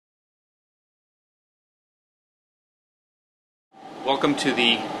Welcome to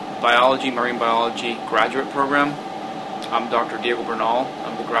the Marine Biology graduate program. I'm Dr. Bernal.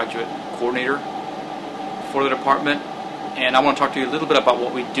 I'm the graduate coordinator for the department, and I want to talk to you a little bit about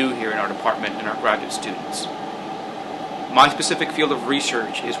what we do here in our department and our graduate students. My specific field of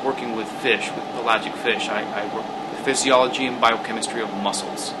research is working with fish, with pelagic fish. I work with physiology and biochemistry of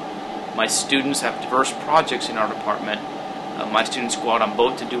mussels. My students have diverse projects in our department. My students go out on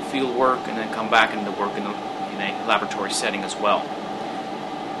boat to do field work and then come back and to work in a laboratory setting as well.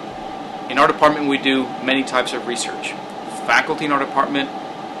 In our department we do many types of research. Faculty in our department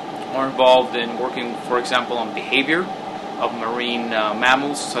are involved in working, for example, on behavior of marine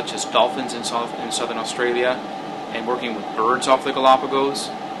mammals such as dolphins in southern Australia, and working with birds off the Galapagos.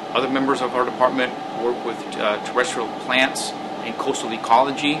 Other members of our department work with terrestrial plants and coastal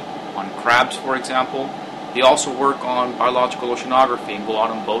ecology, on crabs for example. They also work on biological oceanography and go out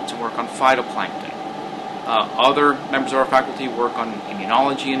on boats and work on phytoplankton. Other members of our faculty work on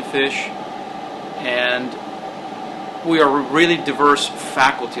immunology in fish, and we are a really diverse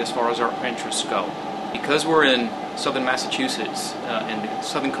faculty as far as our interests go. Because we're in southern Massachusetts, in the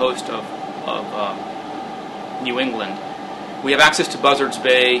southern coast of New England, we have access to Buzzards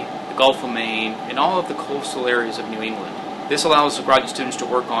Bay, the Gulf of Maine, and all of the coastal areas of New England. This allows the graduate students to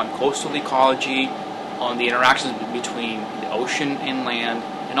work on coastal ecology, on the interactions between the ocean and land,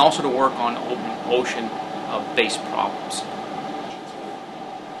 and also to work on ocean-based problems.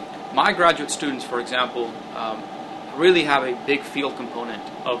 My graduate students, for example, really have a big field component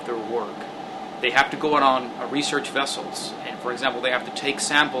of their work. They have to go out on research vessels, and for example, they have to take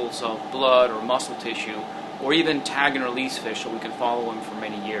samples of blood or muscle tissue, or even tag and release fish so we can follow them for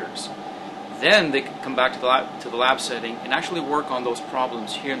many years. Then they can come back to the lab setting and actually work on those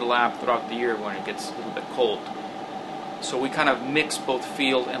problems here in the lab throughout the year when it gets a little bit cold. So we kind of mix both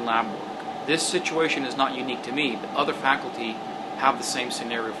field and lab work. This situation is not unique to me, but other faculty have the same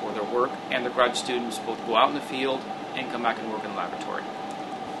scenario for their work, and their graduate students both go out in the field and come back and work in the laboratory.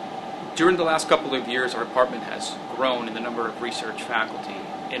 During the last couple of years, our department has grown in the number of research faculty,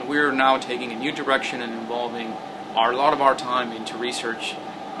 and we're now taking a new direction and involving a lot of our time into research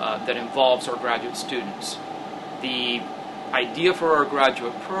that involves our graduate students. The idea for our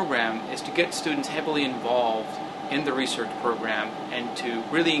graduate program is to get students heavily involved in the research program and to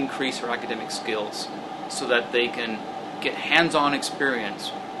really increase their academic skills so that they can get hands-on experience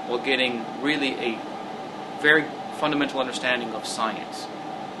while getting really a very fundamental understanding of science.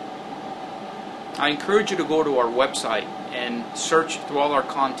 I encourage you to go to our website and search through all our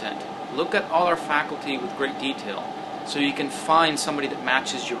content. Look at all our faculty with great detail so you can find somebody that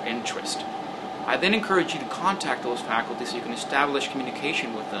matches your interest. I then encourage you to contact those faculty so you can establish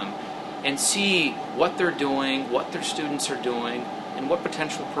communication with them and see what they're doing, what their students are doing, and what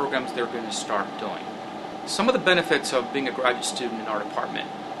potential programs they're going to start doing. Some of the benefits of being a graduate student in our department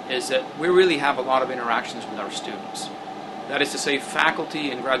is that we really have a lot of interactions with our students. That is to say, faculty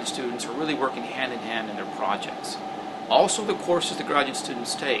and graduate students are really working hand in hand in their projects. Also, the courses the graduate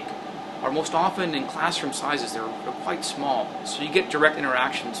students take are most often in classroom sizes. They're quite small, so you get direct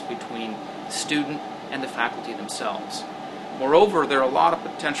interactions between the student and the faculty themselves. Moreover, there are a lot of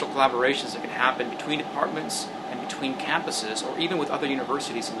potential collaborations that can happen between departments and between campuses, or even with other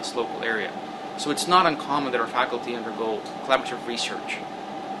universities in this local area. So it's not uncommon that our faculty undergo collaborative research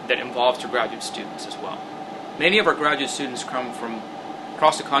that involves their graduate students as well. Many of our graduate students come from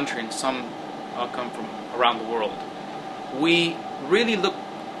across the country, and some come from around the world. We really look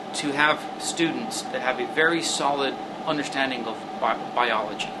to have students that have a very solid understanding of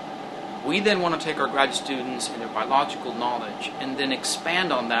biology. We then want to take our graduate students and their biological knowledge and then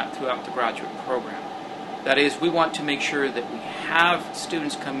expand on that throughout the graduate program. That is, we want to make sure that we have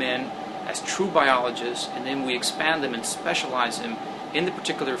students come in as true biologists, and then we expand them and specialize them in the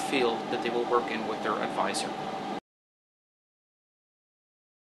particular field that they will work in with their advisor.